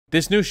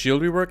This new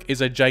shield rework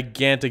is a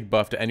gigantic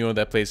buff to anyone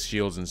that plays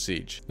shields in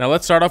Siege. Now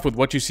let's start off with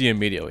what you see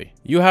immediately.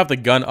 You have the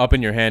gun up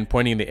in your hand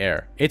pointing in the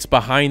air. It's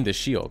behind the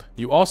shield.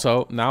 You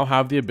also now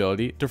have the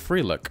ability to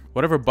free look.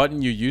 Whatever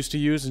button you used to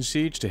use in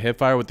Siege to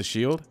hipfire with the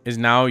shield is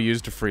now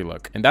used to free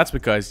look. And that's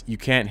because you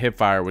can't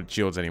hipfire with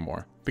shields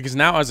anymore. Because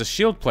now as a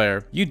shield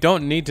player, you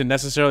don't need to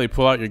necessarily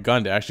pull out your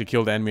gun to actually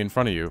kill the enemy in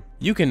front of you.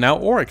 You can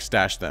now auric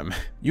stash them.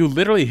 You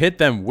literally hit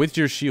them with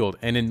your shield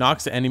and it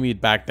knocks the enemy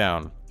back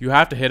down. You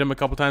have to hit him a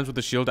couple times with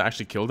the shield to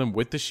actually kill them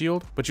with the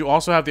shield, but you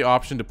also have the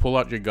option to pull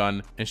out your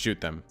gun and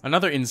shoot them.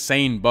 Another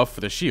insane buff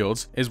for the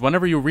shields is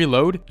whenever you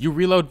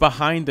reload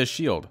behind the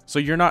shield. So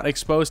you're not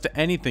exposed to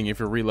anything if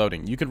you're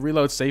reloading. You can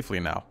reload safely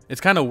now. It's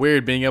kind of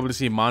weird being able to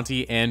see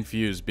Monty and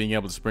Fuse being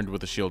able to sprint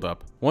with the shield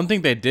up. One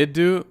thing they did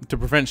do to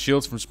prevent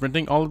shields from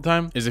sprinting all the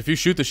time is if you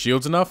shoot the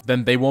shields enough,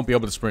 then they won't be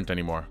able to sprint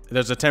anymore.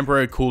 There's a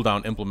temporary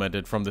cooldown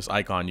implemented from this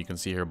icon you can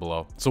see here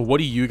below. So what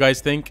do you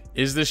guys think?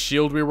 Is this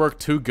shield rework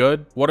too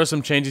good? What are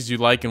some changes you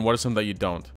like and what are some that you don't?